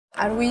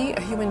Are we, a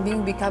human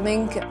being,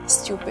 becoming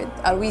stupid?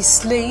 Are we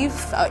slave?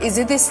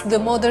 Is this the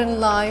modern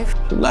life?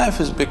 Life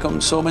has become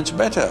so much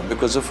better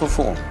because of a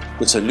phone.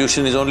 The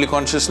solution is only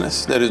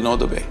consciousness, there is no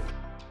other way.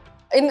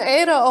 In the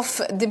era of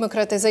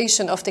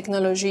democratization of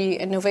technology,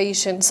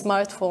 innovation,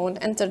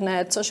 smartphone,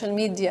 internet, social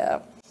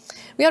media,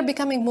 we are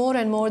becoming more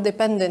and more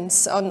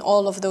dependent on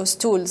all of those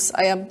tools.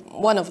 I am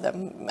one of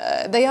them.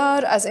 They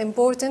are as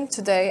important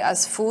today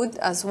as food,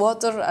 as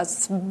water,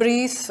 as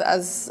breath,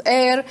 as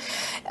air.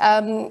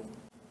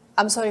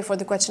 I'm sorry for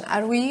the question.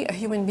 Are we, a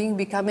human being,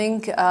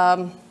 becoming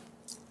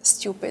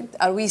stupid?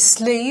 Are we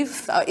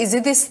slave? Is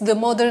this the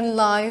modern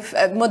life,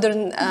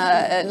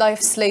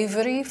 life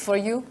slavery for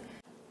you?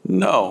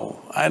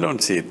 No, I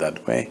don't see it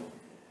that way.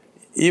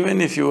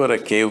 Even if you were a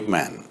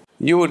caveman,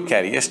 you would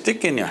carry a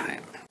stick in your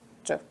hand.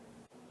 True.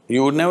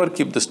 You would never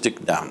keep the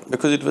stick down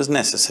because it was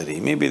necessary.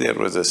 Maybe there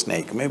was a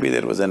snake, maybe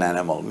there was an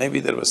animal,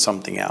 maybe there was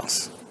something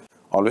else.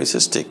 Always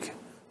a stick.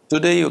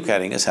 Today you're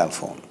carrying a cell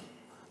phone.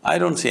 I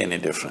don't see any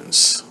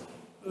difference.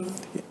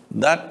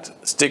 That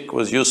stick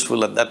was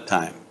useful at that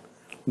time.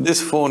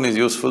 This phone is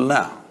useful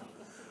now.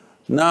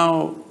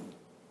 Now,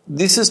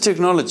 this is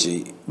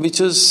technology which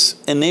has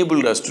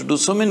enabled us to do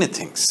so many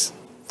things.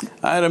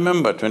 I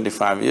remember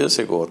 25 years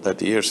ago,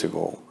 30 years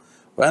ago,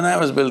 when I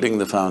was building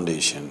the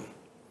foundation,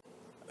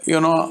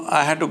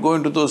 I had to go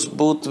into those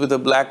booths with a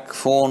black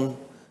phone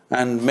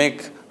and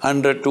make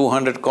 100,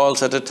 200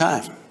 calls at a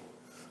time.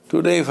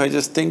 Today, if I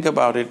just think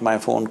about it, my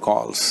phone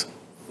calls,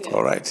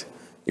 all right?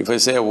 If I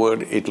say a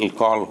word, it'll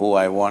call who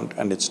I want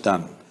and it's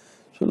done.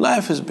 So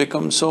life has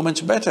become so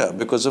much better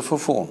because of a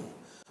phone.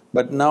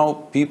 But now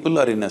people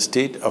are in a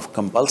state of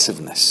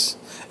compulsiveness.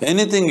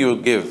 Anything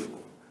you give,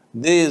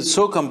 they are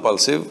so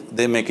compulsive,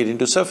 they make it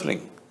into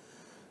suffering.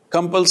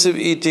 Compulsive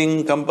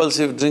eating,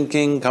 compulsive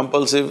drinking,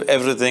 compulsive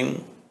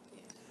everything.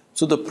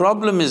 So the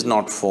problem is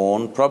not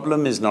phone,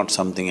 problem is not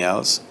something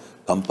else,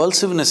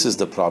 compulsiveness is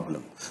the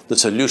problem. The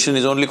solution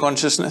is only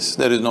consciousness,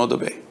 there is no other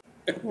way.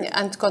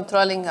 And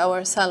controlling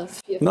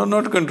ourselves. No,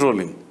 not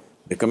controlling,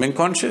 becoming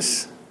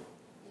conscious.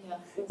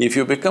 If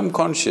you become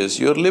conscious,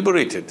 you're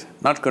liberated,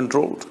 not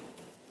controlled.